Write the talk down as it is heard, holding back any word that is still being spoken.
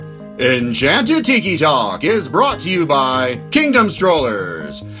Enchanted Tiki Talk is brought to you by Kingdom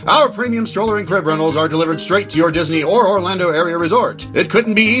Strollers. Our premium stroller and crib rentals are delivered straight to your Disney or Orlando area resort. It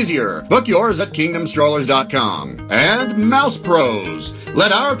couldn't be easier. Book yours at kingdomstrollers.com. And Mouse Pros.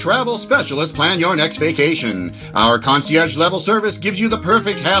 Let our travel specialist plan your next vacation. Our concierge level service gives you the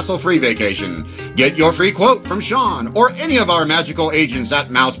perfect hassle-free vacation. Get your free quote from Sean or any of our magical agents at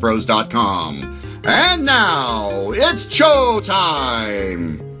mousepros.com. And now, it's show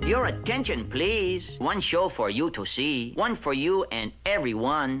time! Your attention, please. One show for you to see. One for you and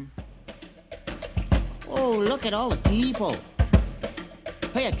everyone. Oh, look at all the people.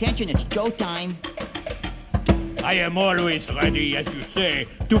 Pay attention, it's showtime. I am always ready, as you say,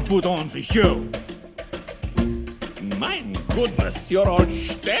 to put on the show. My goodness, you're all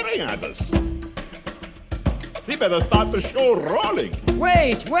staring at us. We better start the show rolling.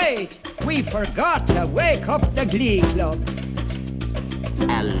 Wait! We forgot to wake up the Glee Club.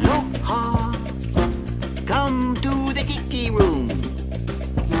 Aloha. Come to the Tiki Room.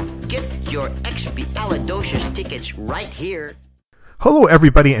 Get your Expialidocious tickets right here. Hello,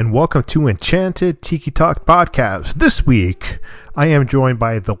 everybody, and welcome to Enchanted Tiki Talk Podcast. This week, I am joined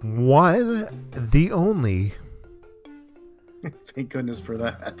by the one, the only... Thank goodness for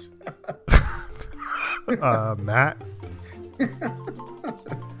that. Matt.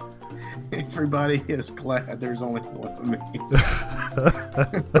 Everybody is glad there's only one of me.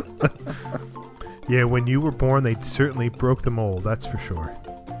 Yeah, when you were born, they certainly broke the mold, that's for sure.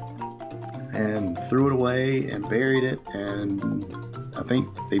 And threw it away and buried it, and I think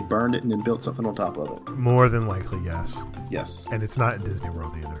they burned it and then built something on top of it. More than likely, yes. Yes. And it's not in Disney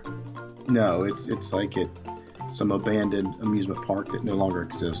World either. No, it's like some abandoned amusement park that no longer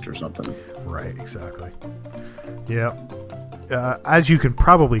exists or something. Right, exactly. Yeah. As you can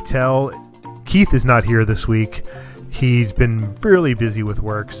probably tell, Keith is not here this week. He's been fairly busy with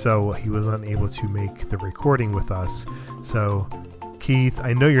work, so he was unable to make the recording with us. So, Keith,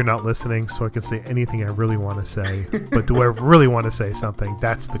 I know you're not listening, so I can say anything I really want to say. But do I really want to say something?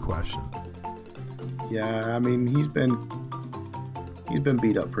 That's the question. Yeah, I mean, he's been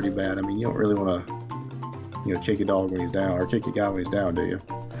beat up pretty bad. I mean, you don't really want to, kick a dog when he's down, or kick a guy when he's down, do you?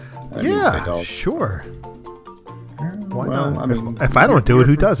 Yeah, sure. Why well, not? I mean, if I don't do it,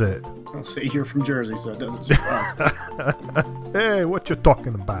 who does it? I'll say you're from Jersey, so it doesn't surprise me. Hey, what you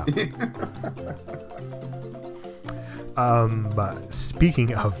talking about? But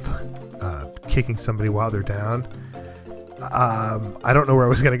speaking of kicking somebody while they're down, I don't know where I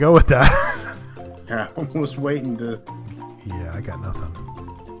was going to go with that. Yeah, I was waiting to... Yeah, I got nothing.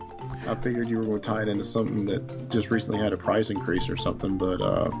 I figured you were going to tie it into something that just recently had a price increase or something, but...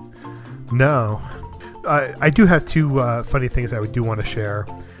 No. I do have two funny things I do want to share.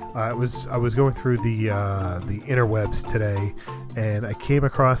 I was going through the interwebs today, and I came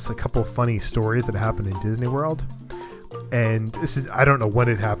across a couple of funny stories that happened in Disney World. And I don't know when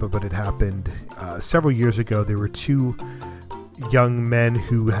it happened, but it happened several years ago. There were two young men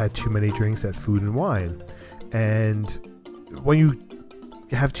who had too many drinks at Food and Wine. And when you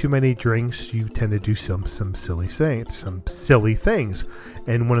have too many drinks, you tend to do some silly things.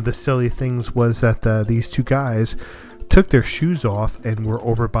 And one of the silly things was that these two guys took their shoes off and were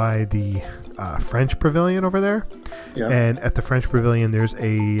over by the French Pavilion over there. Yeah. And at the French Pavilion, there's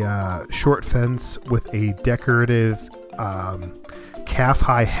a short fence with a decorative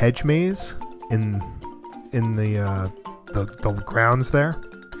calf-high hedge maze in the grounds there.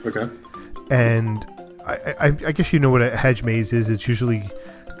 Okay. And I guess you know what a hedge maze is. It's usually,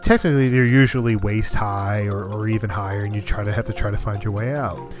 technically, they're usually waist high or even higher, and you have to find your way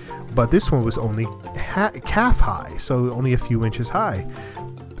out. But this one was only calf high, so only a few inches high.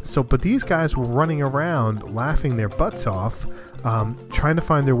 But these guys were running around, laughing their butts off, trying to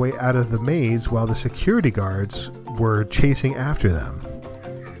find their way out of the maze while the security guards were chasing after them.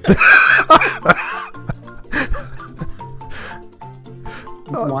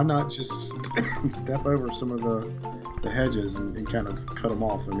 Why not just step over some of the hedges and kind of cut them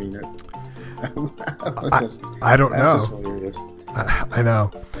off? I mean, I don't know. That's just hilarious. I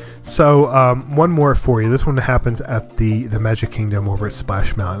know. So, one more for you. This one happens at the Magic Kingdom over at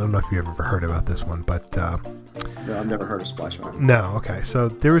Splash Mountain. I don't know if you've ever heard about this one, but... No, I've never heard of Splash Mountain. No, okay. So,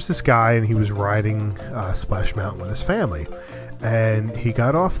 there was this guy, and he was riding Splash Mountain with his family. And he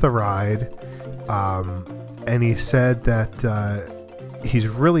got off the ride, and he said that he's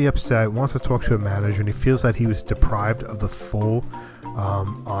really upset, wants to talk to a manager, and he feels that he was deprived of the full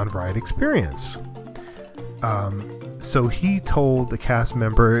on-ride experience. So he told the cast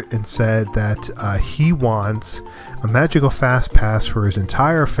member and said that he wants a magical fast pass for his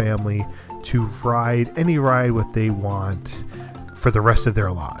entire family to ride any ride what they want for the rest of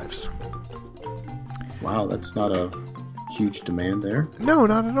their lives. Wow, that's not a huge demand there. No,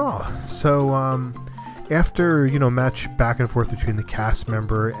 not at all. So after match back and forth between the cast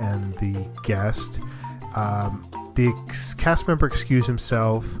member and the guest, the cast member excused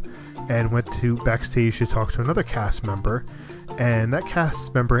himself and went to backstage to talk to another cast member, and that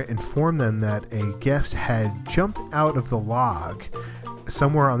cast member informed them that a guest had jumped out of the log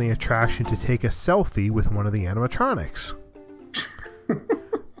somewhere on the attraction to take a selfie with one of the animatronics.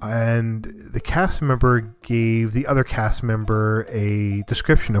 And the cast member gave the other cast member a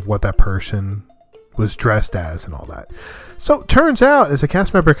description of what that person was dressed as and all that. So it turns out, as the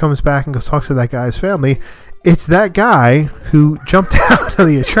cast member comes back and goes talks to that guy's family, it's that guy who jumped out of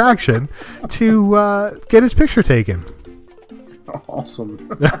the attraction to get his picture taken. Awesome.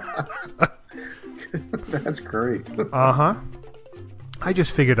 That's great. Uh-huh. I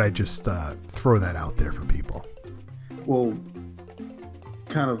just figured I'd just throw that out there for people. Well,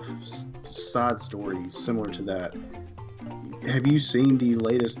 kind of side story similar to that. Have you seen the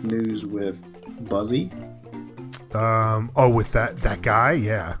latest news with Buzzy? With that guy?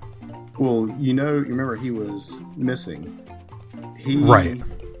 Yeah. Well, you remember he was missing. Right.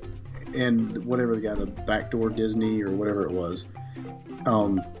 And whatever the guy, the Backdoor Disney or whatever it was,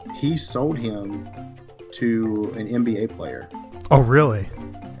 he sold him to an NBA player. Oh, really?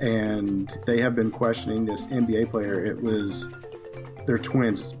 And they have been questioning this NBA player. They're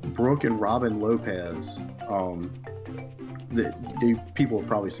twins. It's Brooke and Robin Lopez. The people have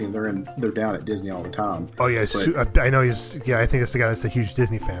probably seen. They're down at Disney all the time. Oh yeah, I know he's. Yeah, I think it's the guy that's a huge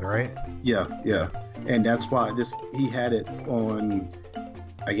Disney fan, right? Yeah, and that's why he had it on.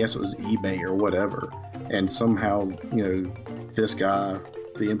 I guess it was eBay or whatever, and somehow this guy,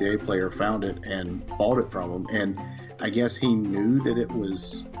 the NBA player, found it and bought it from him, and I guess he knew that it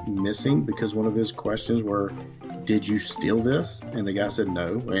was missing because one of his questions were, "Did you steal this?" And the guy said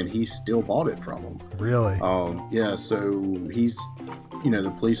no, and he still bought it from him. Really? Yeah. So he's,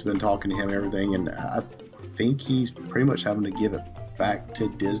 the police have been talking to him and everything, and I think he's pretty much having to give it back to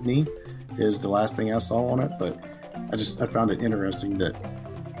Disney. Is the last thing I saw on it, but I found it interesting that,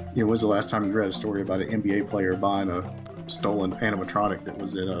 when's the last time you read a story about an NBA player buying a stolen animatronic that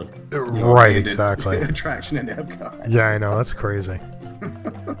was in a right, exactly attraction in Epcot? Yeah, I know, that's crazy.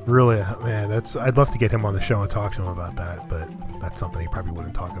 Really, man, I'd love to get him on the show and talk to him about that, but that's something he probably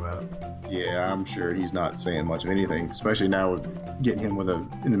wouldn't talk about. Yeah, I'm sure he's not saying much of anything, especially now with getting him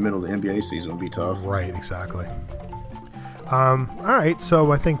in the middle of the NBA season would be tough. Right, exactly. All right,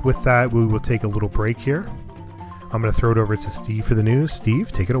 so I think with that we will take a little break here. I'm going to throw it over to Steve for the news.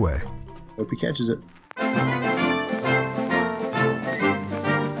 Steve, take it away. Hope he catches it.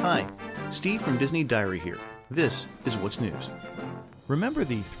 Hi, Steve from Disney Diary here. This is What's News. Remember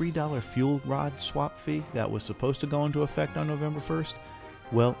the $3 fuel rod swap fee that was supposed to go into effect on November 1st?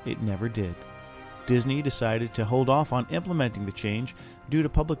 Well, it never did. Disney decided to hold off on implementing the change due to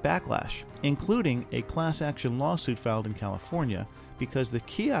public backlash, including a class action lawsuit filed in California because the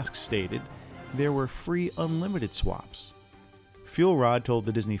kiosk stated there were free unlimited swaps. Fuel Rod told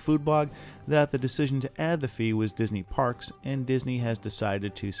the Disney Food Blog that the decision to add the fee was Disney Parks, and Disney has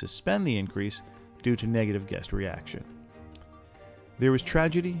decided to suspend the increase due to negative guest reaction. There was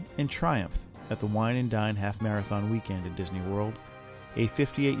tragedy and triumph at the Wine and Dine Half Marathon weekend at Disney World. A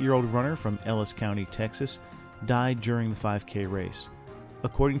 58-year-old runner from Ellis County, Texas, died during the 5K race.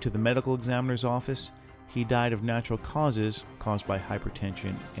 According to the medical examiner's office, he died of natural causes caused by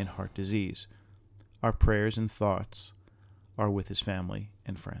hypertension and heart disease. Our prayers and thoughts are with his family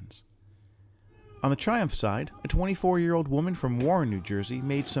and friends. On the triumph side, a 24-year-old woman from Warren, New Jersey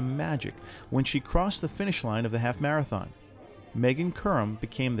made some magic when she crossed the finish line of the half marathon. Megan Curran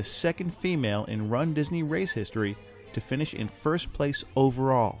became the second female in Run Disney race history to finish in first place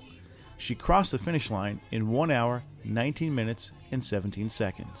overall. She crossed the finish line in 1 hour, 19 minutes, and 17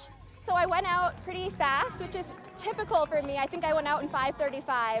 seconds. So I went out pretty fast, which is typical for me. I think I went out in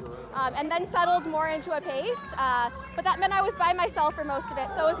 5:35 and then settled more into a pace. But that meant I was by myself for most of it.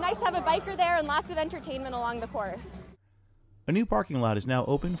 So it was nice to have a biker there and lots of entertainment along the course. A new parking lot is now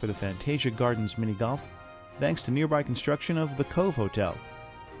open for the Fantasia Gardens mini golf, thanks to nearby construction of the Cove Hotel.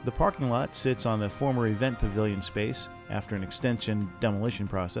 The parking lot sits on the former event pavilion space after an extension demolition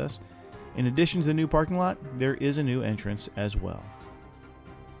process. In addition to the new parking lot, there is a new entrance as well.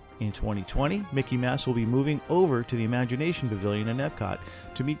 In 2020, Mickey Mouse will be moving over to the Imagination Pavilion in Epcot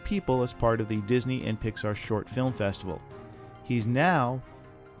to meet people as part of the Disney and Pixar Short Film Festival. He's now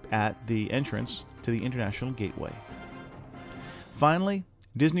at the entrance to the International Gateway. Finally,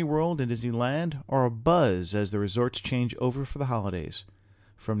 Disney World and Disneyland are abuzz as the resorts change over for the holidays.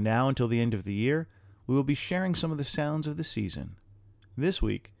 From now until the end of the year, we will be sharing some of the sounds of the season. This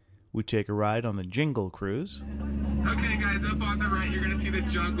week, we take a ride on the Jingle Cruise. Okay, guys, up on the right, you're going to see the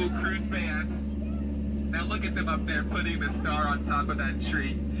Jungle Cruise Band. Now look at them up there putting the star on top of that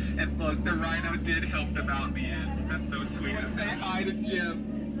tree. And look, the rhino did help them out in the end. That's so sweet. And say hi to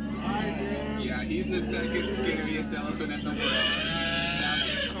Jim. Hi, Jim. Yeah, he's the second scariest elephant in the world. Now,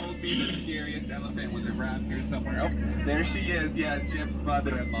 he told me the scariest elephant was around here somewhere. Oh, there she is. Yeah, Jim's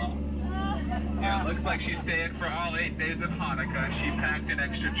mother-in-law. Yeah, it looks like she's staying for all 8 days of Hanukkah. She packed an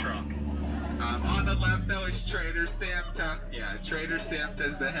extra trunk. On the left, though, is Trader Santa. Yeah, Trader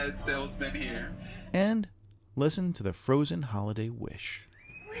Santa's the head salesman here. And listen to the Frozen Holiday Wish.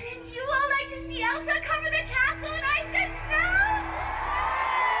 Wouldn't you all like to see Elsa cover the castle in ice and snow?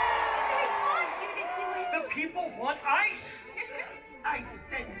 They want you to do it. The people want ice. Ice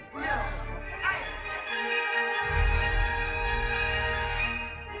and snow. Ice.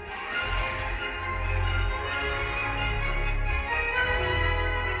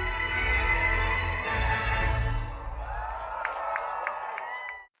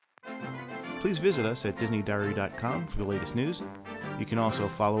 Please visit us at DisneyDiary.com for the latest news. You can also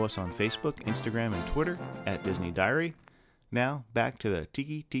follow us on Facebook, Instagram, and Twitter at Disney Diary. Now, back to the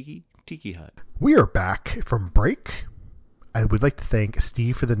Tiki Hut. We are back from break. I would like to thank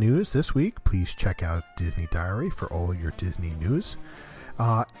Steve for the news this week. Please check out Disney Diary for all your Disney news.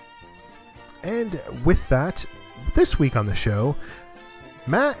 And with that, this week on the show,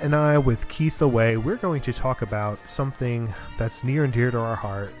 Matt and I, with Keith Away, we're going to talk about something that's near and dear to our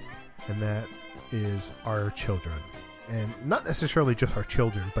heart, and that is our children. And not necessarily just our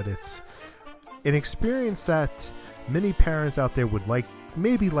children, but it's an experience that many parents out there would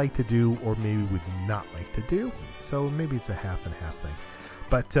maybe like to do, or maybe would not like to do. So maybe it's a half and half thing.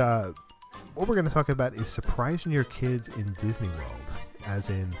 But what we're going to talk about is surprising your kids in Disney World. As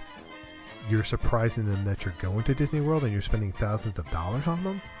in, you're surprising them that you're going to Disney World and you're spending thousands of dollars on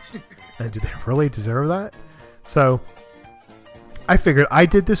them. And do they really deserve that? So I figured I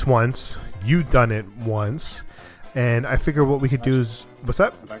did this once, you've done it once, and I figured what we could do is... What's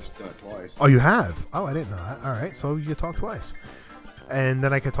that? I've actually done it twice. Oh, you have? Oh, I didn't know that. All right, so you talk twice. And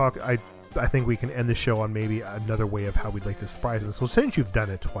then I could talk... I think we can end the show on maybe another way of how we'd like to surprise them. So since you've done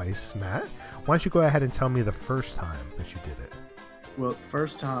it twice, Matt, why don't you go ahead and tell me the first time that you did it? Well, the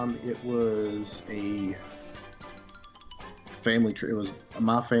first time it was a family trip. It was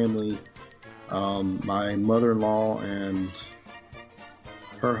my family, my mother-in-law and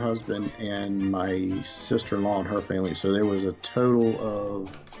her husband, and my sister-in-law and her family. So there was a total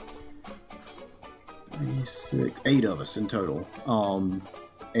of 8 of us in total.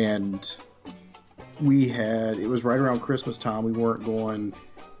 And it was right around Christmas time. We weren't going,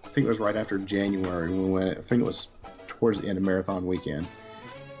 I think it was right after January when we went. I think it was towards the end of Marathon weekend.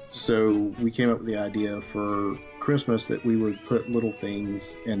 So we came up with the idea for Christmas that we would put little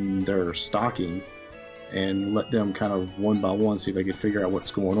things in their stocking and let them kind of one by one see if they could figure out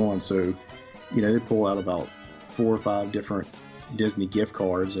what's going on. So, they pull out about 4 or 5 different Disney gift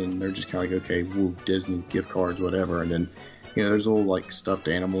cards, and they're just kind of like, okay, woo, Disney gift cards, whatever. And then, there's little like stuffed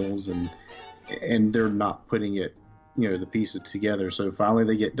animals, and they're not putting it, the pieces together. So finally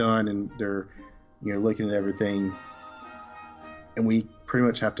they get done, and they're, looking at everything, and we pretty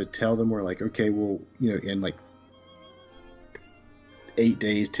much have to tell them, we're like, okay, well, in like 8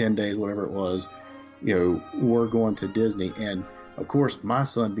 days, 10 days, whatever it was, we're going to Disney. And of course, my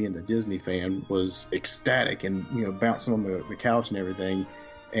son, being the Disney fan, was ecstatic and, bouncing on the couch and everything.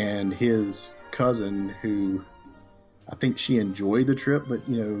 And his cousin, who I think she enjoyed the trip, but,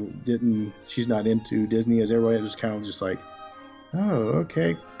 she's not into Disney as everybody, was kind of just like, oh,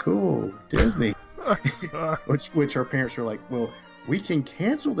 okay, cool, Disney. which our parents were like, well, we can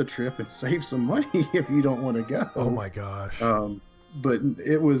cancel the trip and save some money if you don't want to go. Oh my gosh. But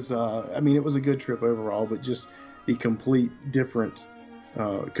it was, it was a good trip overall, but just the complete different,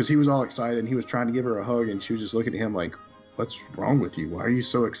 because he was all excited and he was trying to give her a hug, and she was just looking at him like, what's wrong with you? Why are you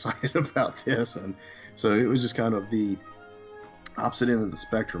so excited about this? And so it was just kind of the opposite end of the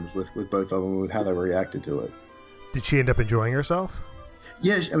spectrums with both of them, with how they reacted to it. Did she end up enjoying herself?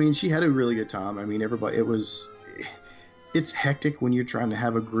 Yeah, she had a really good time. Everybody, it's hectic when you're trying to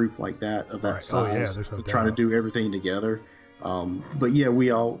have a group like that, of that size, trying to do everything together. But yeah, we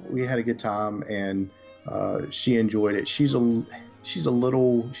had a good time, and she enjoyed it. She's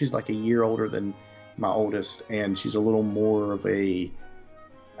like a year older than my oldest, and she's a little more of a,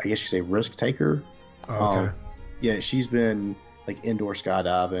 I guess you say, risk taker. Oh, okay. Yeah, she's been like indoor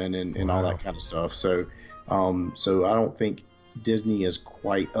skydiving and all that kind of stuff. So I don't think Disney is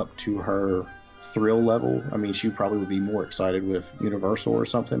quite up to her thrill level. She probably would be more excited with Universal or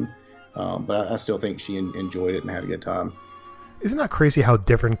something. But I still think she enjoyed it and had a good time. Isn't that crazy how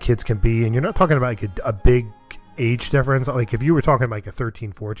different kids can be? And you're not talking about like a big age difference. Like if you were talking about like a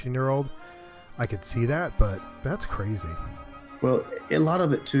 13, 14-year-old, I could see that, but that's crazy. Well, a lot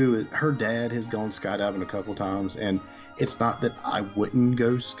of it too, her dad has gone skydiving a couple times, and it's not that I wouldn't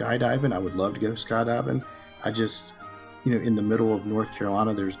go skydiving. I would love to go skydiving. I just, in the middle of North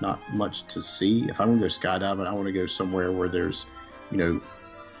Carolina, there's not much to see. If I'm going to go skydiving, I want to go somewhere where there's,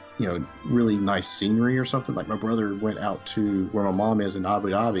 really nice scenery or something. Like my brother went out to where my mom is in Abu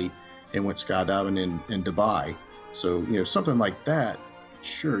Dhabi and went skydiving in Dubai. So, something like that,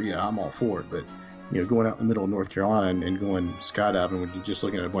 sure, yeah, I'm all for it. But, going out in the middle of North Carolina and going skydiving when you're just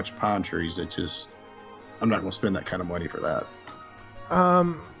looking at a bunch of pine trees, I'm not going to spend that kind of money for that.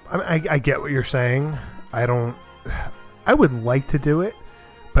 I get what you're saying. I would like to do it,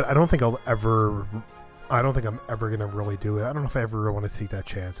 but I don't think I'm ever going to really do it. I don't know if I ever want to take that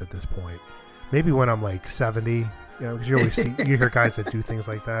chance at this point. Maybe when I'm like 70, because you always you hear guys that do things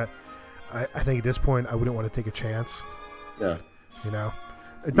like that. I think at this point, I wouldn't want to take a chance. Yeah.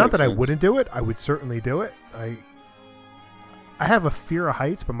 Not that I wouldn't do it. I would certainly do it. I have a fear of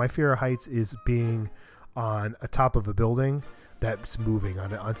heights, but my fear of heights is being on a top of a building that's moving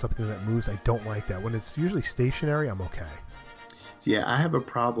on something that moves. I don't like that. When it's usually stationary, I'm okay. So yeah, I have a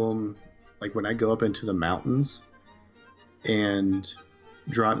problem like when I go up into the mountains and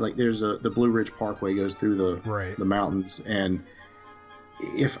drive. Like there's the Blue Ridge Parkway goes through the mountains, and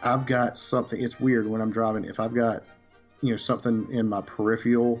if I've got something, it's weird when I'm driving. If I've got something in my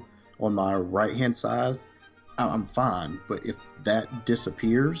peripheral on my right hand side, I'm fine. But if that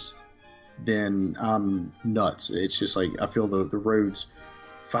disappears, then I'm nuts. It's just like I feel the road's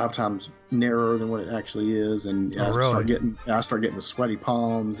 5 times narrower than what it actually is, and I start getting the sweaty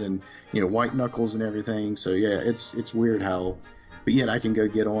palms and white knuckles and everything. So yeah, it's weird how, but yet I can go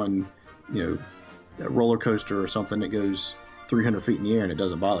get on that roller coaster or something that goes 300 feet in the air and it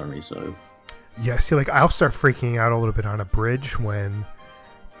doesn't bother me. So yeah, see, like I'll start freaking out a little bit on a bridge when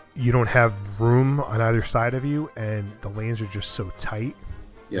you don't have room on either side of you and the lanes are just so tight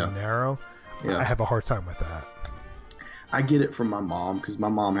and narrow. Yeah. I have a hard time with that. I get it from my mom because my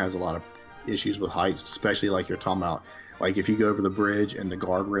mom has a lot of issues with heights, especially like you're talking about. Like if you go over the bridge and the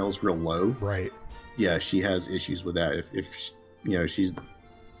guardrail's real low, right? Yeah, she has issues with that.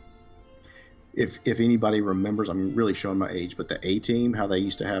 If anybody remembers, I'm really showing my age, but the A-Team, how they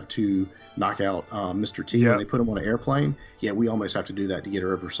used to have to knock out Mr. T when they put him on an airplane. Yeah, we almost have to do that to get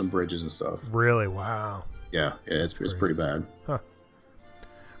her over some bridges and stuff. Really? Wow. Yeah, it's pretty bad. Huh.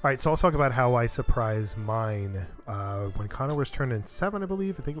 All right, so I'll talk about how I surprised mine when Connor was turning 7, I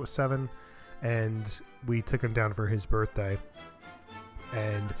believe. I think it was 7, and we took him down for his birthday.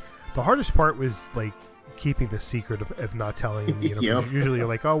 And the hardest part was like keeping the secret of not telling him. Usually you're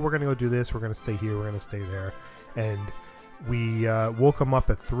like, oh, we're gonna go do this, we're gonna stay here, we're gonna stay there, and we woke him up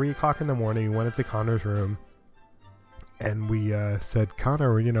at 3 o'clock in the morning. We went into Connor's room, and we said,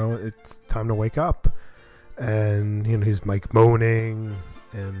 Connor, it's time to wake up. And he's like moaning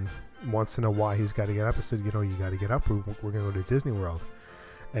and wants to know why he's got to get up. I said, you got to get up. We're going to go to Disney World.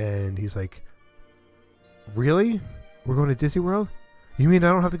 And he's like, really? We're going to Disney World? You mean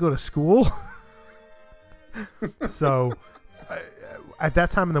I don't have to go to school? So at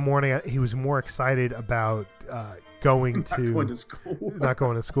that time in the morning, he was more excited about going to not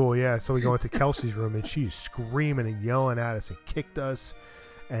going to school. Yeah. So we go into Kelsey's room and she's screaming and yelling at us and kicked us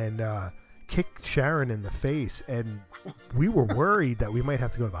and kicked Sharon in the face, and we were worried that we might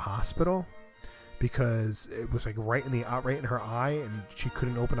have to go to the hospital because it was like right in her eye, and she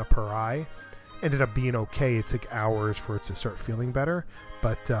couldn't open up her eye. Ended up being okay. It took hours for it to start feeling better,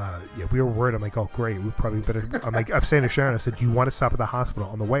 but yeah, we were worried. I'm like, oh great, we probably better. I'm saying to Sharon, I said, do you want to stop at the hospital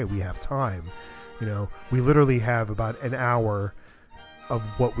on the way? We have time. We literally have about an hour of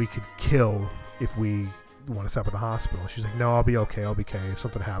what we could kill if we want to stop at the hospital. She's like, no, I'll be okay. If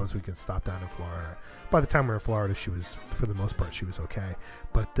something happens, we can stop down in Florida. By the time we were in Florida, she was, for the most part, she was okay.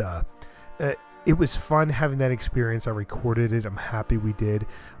 But it was fun having that experience. I recorded it. I'm happy we did.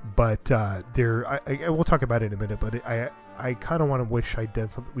 But I we'll talk about it in a minute. But I kind of want to wish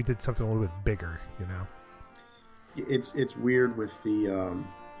we did something a little bit bigger. It's weird with the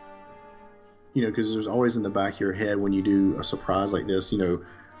because there's always in the back of your head when you do a surprise like this.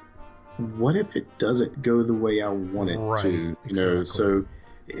 What if it doesn't go the way I want it to? Exactly. So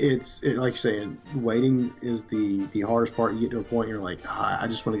it's like you're saying, waiting is the hardest part. You get to a point, you're like, I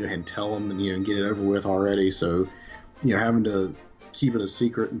just want to go ahead and tell them and get it over with already. So having to keep it a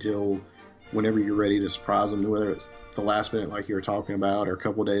secret until whenever you're ready to surprise them, whether it's the last minute like you were talking about or a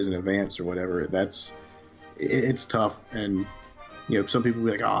couple of days in advance or whatever. It's tough. And some people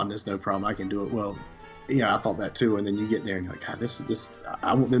will be like, oh, there's no problem, I can do it. Well, Yeah, I thought that too. And then you get there and you're like, God, this.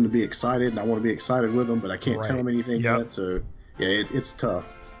 I want them to be excited, and I want to be excited with them, but I can't tell them anything yet. So yeah, it's tough.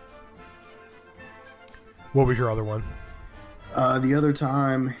 What was your other one? The other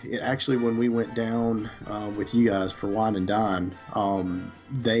time, when we went down with you guys for Wine and Dine,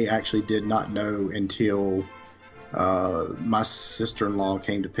 they actually did not know until my sister-in-law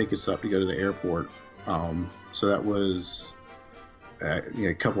came to pick us up to go to the airport. So that was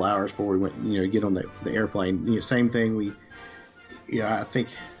a couple hours before we went, get on the airplane. Same thing. I think,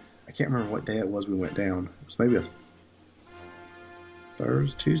 I can't remember what day it was we went down. It was maybe a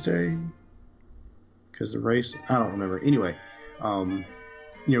Thursday, Tuesday, because the race, I don't remember. Anyway,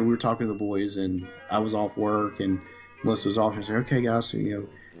 we were talking to the boys, and I was off work, and Melissa was off, and said, okay, guys, so,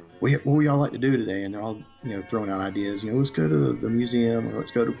 what would y'all like to do today? And they're all, throwing out ideas. Let's go to the museum, or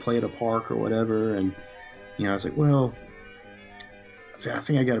let's go to play at a park or whatever. And, I was like, well, I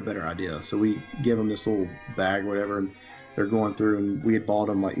think I got a better idea. So we give them this little bag or whatever, and they're going through, and we had bought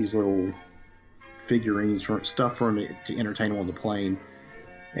them like these little figurines, stuff for them to entertain them on the plane.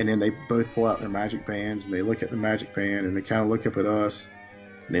 And then they both pull out their magic bands, and they look at the magic band, and they kind of look up at us,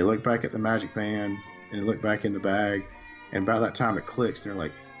 and they look back at the magic band, and they look back in the bag. And by that time it clicks, they're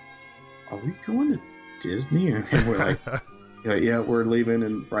like, are we going to Disney? And we're like, yeah, we're leaving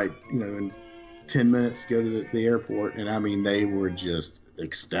in 10 minutes to go to the airport. And I mean, they were just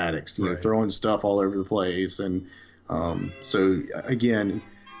ecstatic, throwing stuff all over the place. And so again,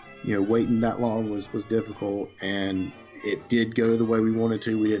 waiting that long was difficult, and it did go the way we wanted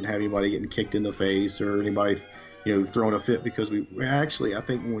to. We didn't have anybody getting kicked in the face or anybody, throwing a fit, because we actually, I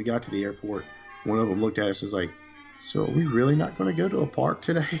think when we got to the airport, one of them looked at us and was like, so are we really not going to go to a park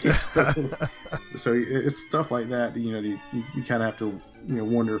today? So it's stuff like that, you kind of have to,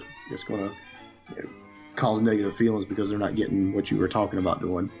 wonder if it's going to cause negative feelings because they're not getting what you were talking about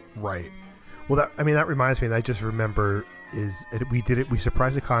doing. Right. Well, that reminds me, and I just remember, we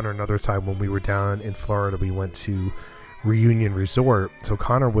surprised Connor another time when we were down in Florida. We went to Reunion Resort. So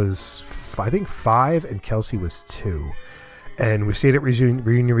Connor was, I think, 5 and Kelsey was 2. And we stayed at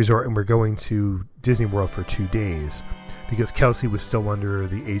Reunion Resort, and we're going to Disney World for 2 days because Kelsey was still under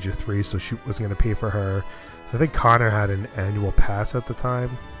the age of 3, so she wasn't going to pay for her. I think Connor had an annual pass at the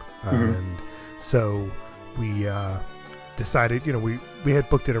time. And so we decided, we had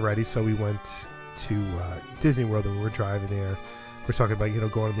booked it already, so we went to Disney World, and we were driving there. We're talking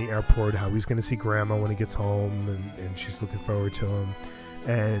about, going to the airport, how he's going to see Grandma when he gets home, and she's looking forward to him.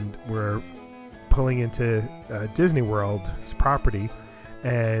 And we're pulling into Disney World's property,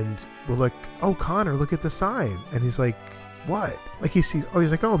 and we're like, oh, Connor, look at the sign. And he's like, what? Like he's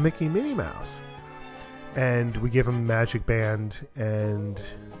like, oh, Mickey and Minnie Mouse. And we give him a magic band, and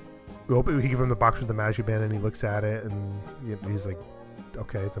we give him the box with the magic band, and he looks at it, and he's like,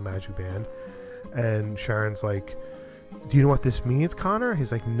 okay, it's a magic band. And Sharon's like, do you know what this means, Connor?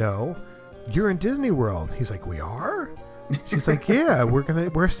 He's like, no. You're in Disney World. He's like, we are? She's like, yeah,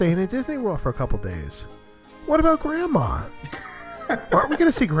 we're staying in Disney World for a couple days. What about Grandma? Aren't we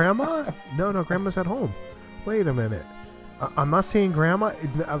gonna see Grandma? No, Grandma's at home. Wait a minute. I'm not seeing Grandma.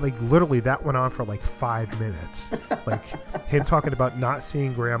 Like literally, that went on for like 5 minutes. Like him talking about not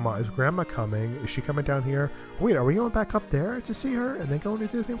seeing Grandma. Is Grandma coming? Is she coming down here? Wait, are we going back up there to see her and then going to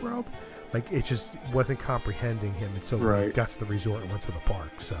Disney World? Like it just wasn't comprehending him. And so we got to the resort and went to the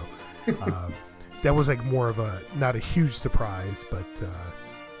park. So. That was like more of not a huge surprise, but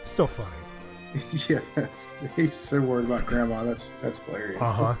still funny. Yeah, he's so worried about Grandma. That's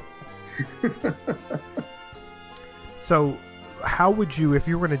hilarious. So, how would you, if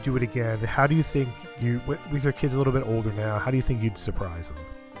you were going to do it again, how do you think with your kids a little bit older now, how do you think you'd surprise them?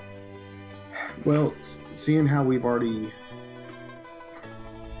 Well, seeing how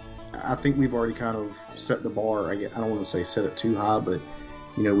I think we've already kind of set the bar. I don't want to say set it too high, but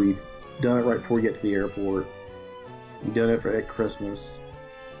we've done it right before we get to the airport. We've done it at Christmas.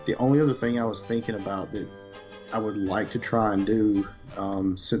 The only other thing I was thinking about that I would like to try and do,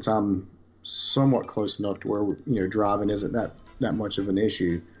 since I'm somewhat close enough to where driving isn't that much of an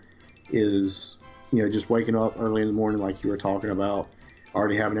issue, is just waking up early in the morning like you were talking about,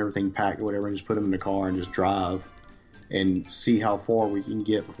 already having everything packed or whatever, and just put them in the car and just drive and see how far we can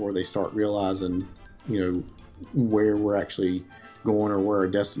get before they start realizing where we're actually going or where our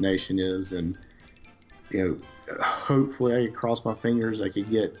destination is. And hopefully I could cross my fingers I could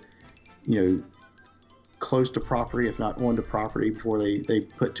get close to property, if not onto property, before they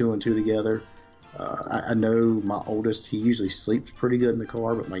put 2 and 2 together. I know my oldest, he usually sleeps pretty good in the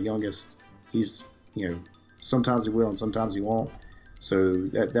car, but my youngest, he's sometimes he will and sometimes he won't, so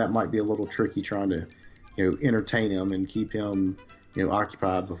that might be a little tricky trying to entertain him and keep him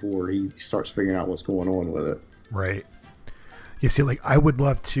occupied before he starts figuring out what's going on with it. Right. You see, like, I would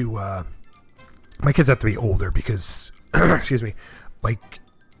love to, my kids have to be older because, excuse me, like,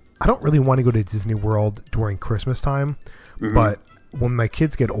 I don't really want to go to Disney World during Christmas time, but when my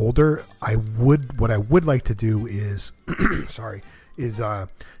kids get older, what I would like to do is,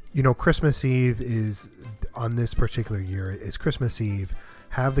 Christmas Eve is, on this particular year, is Christmas Eve,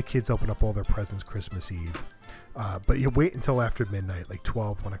 have the kids open up all their presents Christmas Eve, but you wait until after midnight, like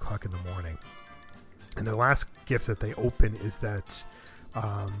 12, 1 o'clock in the morning. And the last gift that they open is that,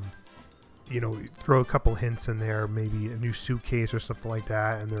 throw a couple hints in there, maybe a new suitcase or something like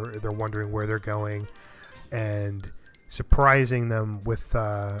that, and they're wondering where they're going, and surprising them with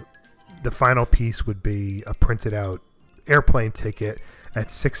the final piece would be a printed out airplane ticket at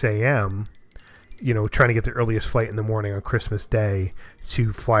 6 a.m., trying to get the earliest flight in the morning on Christmas Day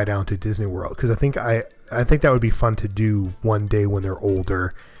to fly down to Disney World. Because I think that would be fun to do one day when they're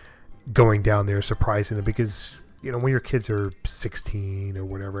older, going down there, surprising them, because when your kids are 16 or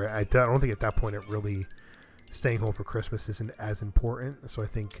whatever, I don't think at that point it really staying home for Christmas isn't as important. So I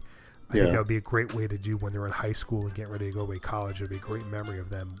think that would be a great way to do when they're in high school and getting ready to go away to college. It'd be a great memory of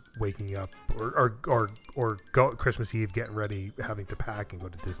them waking up or go Christmas Eve, getting ready, having to pack and go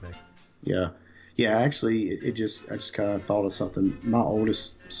to Disney. Yeah, actually, I just kind of thought of something. My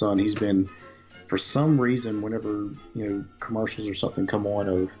oldest son, he's been, for some reason, whenever commercials or something come on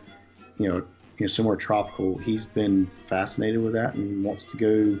of somewhere tropical, he's been fascinated with that and wants to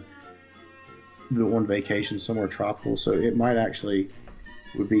go on vacation somewhere tropical. So it might actually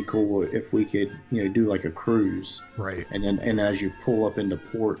would be cool if we could do like a cruise, right? And as you pull up into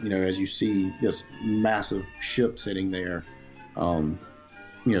port, as you see this massive ship sitting there,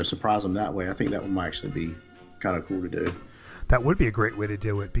 surprise them that way. I think that might actually be kind of cool to do. That would be a great way to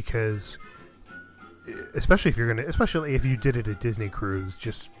do it, because especially if you did it at Disney Cruise,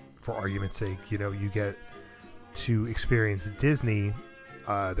 just for argument's sake, you get to experience Disney,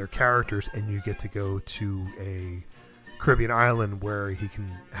 their characters, and you get to go to a Caribbean island where he can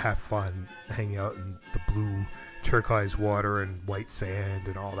have fun, hang out in the blue turquoise water and white sand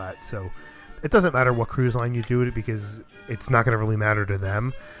and all that. So it doesn't matter what cruise line you do it, because it's not going to really matter to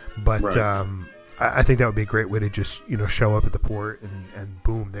them. But right. I think that would be a great way to just show up at the port and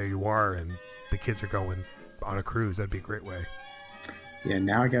boom, there you are, and the kids are going on a cruise. That'd be a great way. Yeah,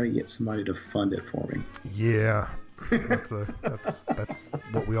 now I got to get somebody to fund it for me. Yeah, that's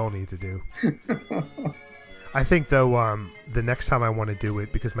what we all need to do. I think, though, the next time I want to do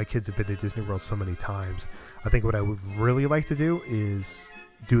it, because my kids have been to Disney World so many times, I think what I would really like to do is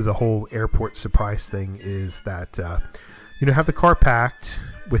do the whole airport surprise thing, is that, have the car packed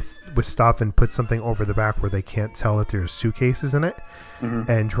with stuff and put something over the back where they can't tell that there's suitcases in it,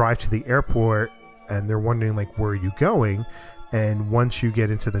 and drive to the airport, and they're wondering, like, where are you going? And once you get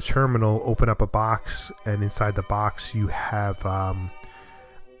into the terminal, open up a box, and inside the box you have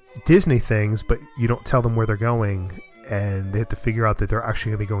Disney things, but you don't tell them where they're going, and they have to figure out that they're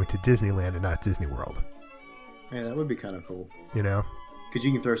actually going to be going to Disneyland and not Disney World. Yeah, that would be kind of cool. Because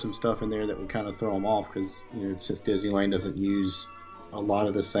you can throw some stuff in there that would kind of throw them off, because since Disneyland doesn't use a lot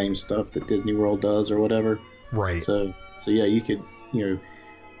of the same stuff that Disney World does or whatever. Right. So yeah, you could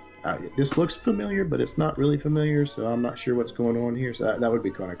this looks familiar, but it's not really familiar, so I'm not sure what's going on here. So that would be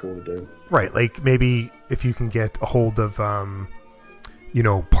kind of cool to do. Right, like maybe if you can get a hold of,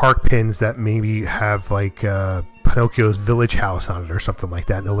 park pins that maybe have like Pinocchio's Village House on it or something like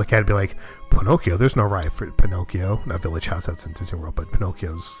that. And they'll look at it and be like, Pinocchio, there's no ride for Pinocchio. Not Village House, that's in Disney World, but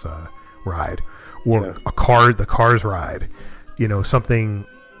Pinocchio's ride. Or the Cars ride. Something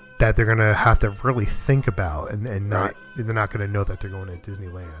that they're going to have to really think about, and not, they're not going to know that they're going to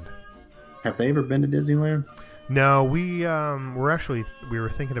Disneyland. Have they ever been to Disneyland? No, we were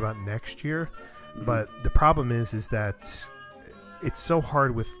thinking about next year, but the problem is that it's so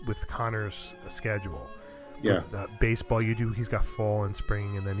hard with Connor's schedule. Yeah. With, baseball, he's got fall and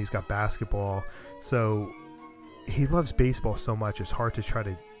spring, and then he's got basketball. So he loves baseball so much, it's hard to try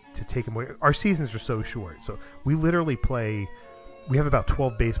to take him away. Our seasons are so short, so we literally play. We have about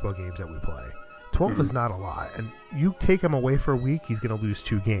 12 baseball games that we play. 12 is not a lot, and you take him away for a week, he's going to lose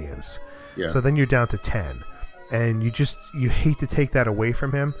 2 games. Yeah. So then you're down to 10, and you hate to take that away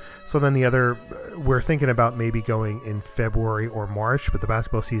from him. So then we're thinking about maybe going in February or March, but the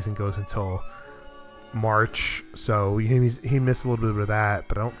basketball season goes until March, so he missed a little bit of that.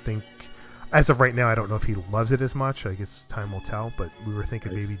 But I don't think, as of right now, I don't know if he loves it as much. I guess time will tell. But we were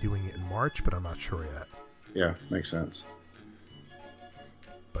thinking maybe doing it in March, but I'm not sure yet. Yeah, makes sense.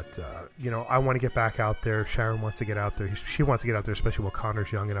 But, I want to get back out there. Sharon wants to get out there. She wants to get out there, especially while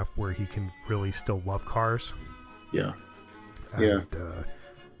Connor's young enough where he can really still love cars. Yeah. And,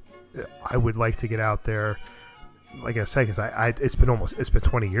 I would like to get out there, like I said, because it's been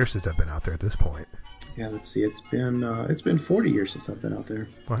 20 years since I've been out there at this point. Yeah, let's see. It's been 40 years since I've been out there.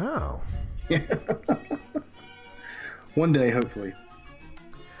 Wow. Yeah. One day, hopefully.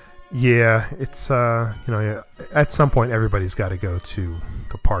 Yeah, it's at some point everybody's got to go to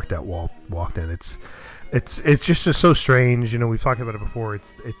the park that Walt walked in. It's just so strange. We've talked about it before.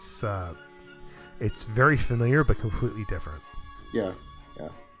 It's very familiar but completely different. Yeah.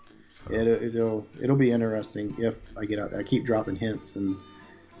 So. It'll be interesting if I get out there. I keep dropping hints, and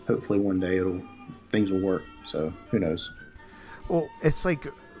hopefully one day things will work. So who knows? Well, it's like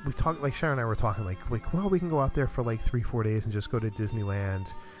we talk, like Sharon and I were talking, like well, we can go out there for like 3-4 days and just go to Disneyland,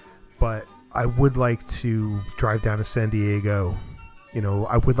 but I would like to drive down to San Diego.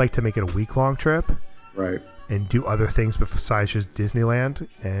 I would like to make it a week-long trip, right? And do other things besides just Disneyland,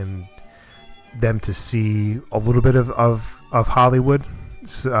 and them to see a little bit of Hollywood.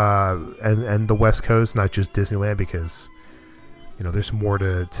 And the West Coast, not just Disneyland, because there's more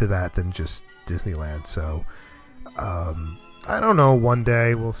to that than just Disneyland. So I don't know, one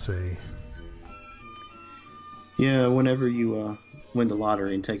day we'll see. Yeah, whenever you win the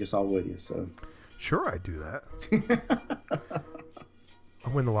lottery and take us all with you. So sure, I'd do that. I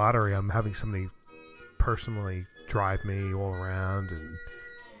win the lottery, I'm having somebody personally drive me all around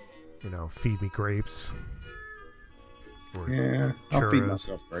and feed me grapes. Yeah, I'll feed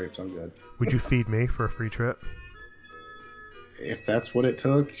myself grapes. I'm good. Would you feed me for a free trip? If that's what it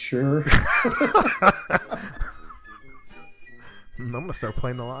took, sure. I'm going to start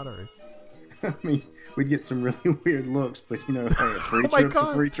playing the lottery. I mean, we'd get some really weird looks, but hey, a free trip's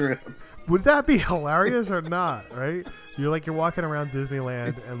a free trip. Would that be hilarious or not, right? You're walking around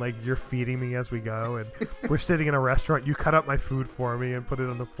Disneyland and you're feeding me as we go, and we're sitting in a restaurant. You cut up my food for me and put it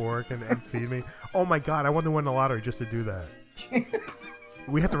on the fork and feed me. Oh my God, I want to win the lottery just to do that.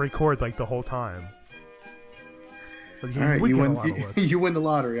 We have to record the whole time. All right, you win the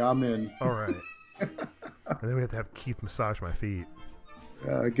lottery. I'm in. All right. And then we have to have Keith massage my feet.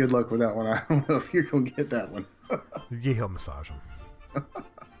 Good luck with that one. I don't know if you're going to get that one. Yeah, he'll massage him.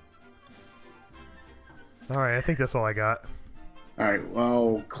 All right, I think that's all I got. All right,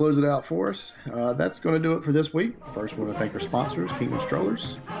 well, close it out for us. That's going to do it for this week. First, we want to thank our sponsors, Kingdom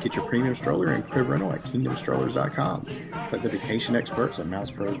Strollers. Get your premium stroller and crib rental at kingdomstrollers.com. Let the vacation experts at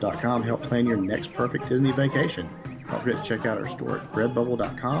mousepros.com help plan your next perfect Disney vacation. Don't forget to check out our store at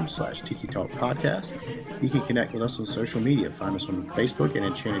redbubble.com/Tiki Talk Podcast. You can connect with us on social media. Find us on Facebook at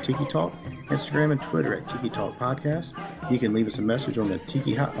Enchanted Tiki Talk, Instagram and Twitter at Tiki Talk Podcast. You can leave us a message on the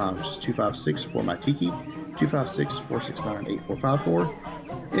Tiki Hotline, which is 256-4MY-TIKI, 256-469-8454.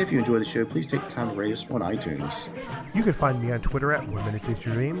 And if you enjoy the show, please take the time to rate us on iTunes. You can find me on Twitter at 1 Minute Takes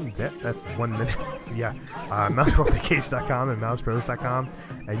Your Dream. That's 1 minute. Yeah. MouseProTheCase.com and MousePros.com.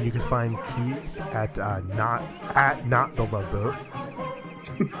 And you can find Keith at not the Love Boat.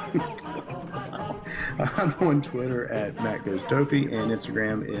 I'm on Twitter at MattGoesDopey, and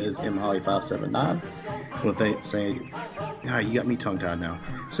Instagram is mholly579. Well, you got me tongue-tied now.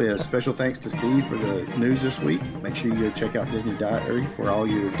 So yeah, special thanks to Steve for the news this week. Make sure you go check out Disney Diary for all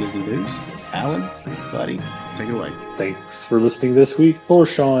your Disney news. Alan, buddy, take it away. Thanks for listening this week. For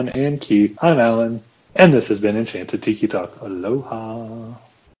Sean and Keith, I'm Alan, and this has been Enchanted Tiki Talk. Aloha.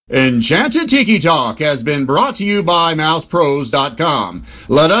 Enchanted Tiki Talk has been brought to you by mousepros.com.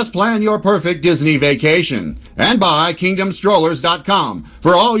 Let us plan your perfect Disney vacation. And by kingdomstrollers.com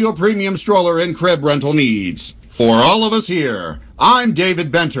for all your premium stroller and crib rental needs. For all of us here, I'm David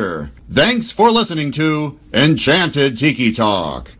Benter. Thanks for listening to Enchanted Tiki Talk.